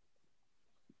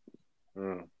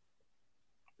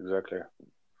 Exactly.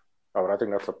 Oh, I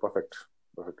think that's a perfect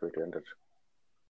way to end it.